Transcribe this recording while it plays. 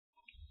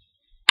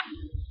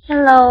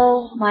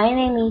Hello, my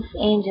name is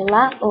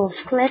Angela of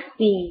Class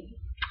B.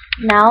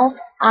 Now,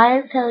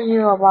 I'll tell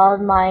you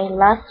about my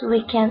last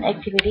weekend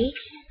activity,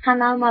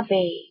 Haunama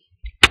Bay.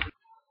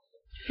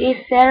 This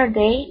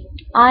Saturday,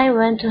 I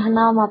went to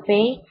Haunama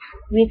Bay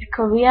with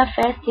Korea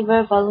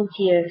Festival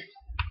volunteers.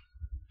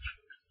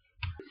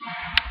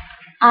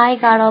 I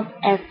got up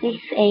at 6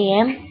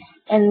 a.m.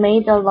 and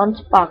made a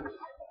lunchbox.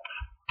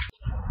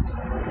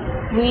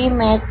 We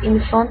met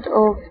in front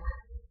of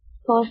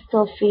post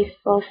office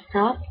bus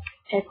stop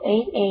at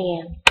 8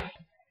 a.m.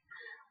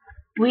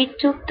 We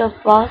took the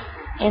bus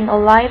and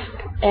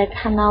arrived at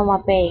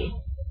Haunama Bay.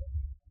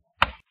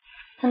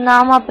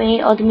 Haunama Bay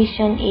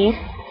admission is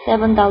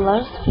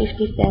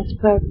 $7.50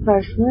 per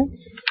person.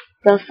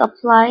 The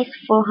supplies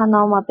for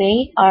Haunama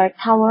Bay are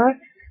towel,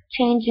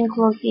 changing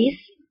clothes,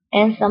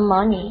 and some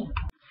money.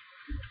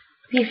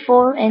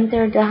 Before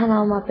enter the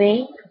Haunama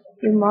Bay,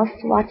 you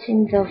must watch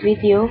in the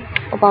video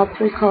about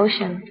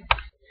precaution.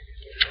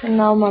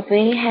 Haunama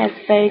Bay has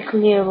very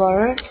clear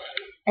water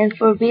and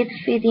forbids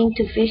feeding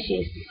to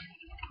fishes.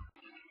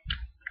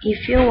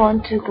 If you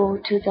want to go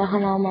to the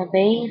Haunama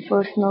Bay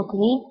for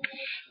snorkeling,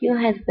 you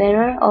had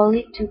better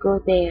early to go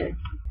there.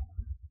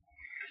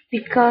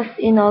 Because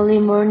in early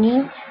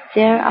morning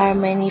there are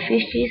many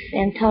fishes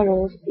and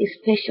turtles,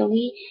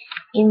 especially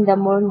in the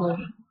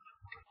morning.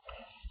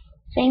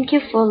 Thank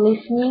you for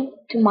listening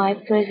to my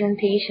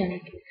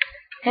presentation.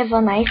 Have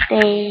a nice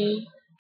day.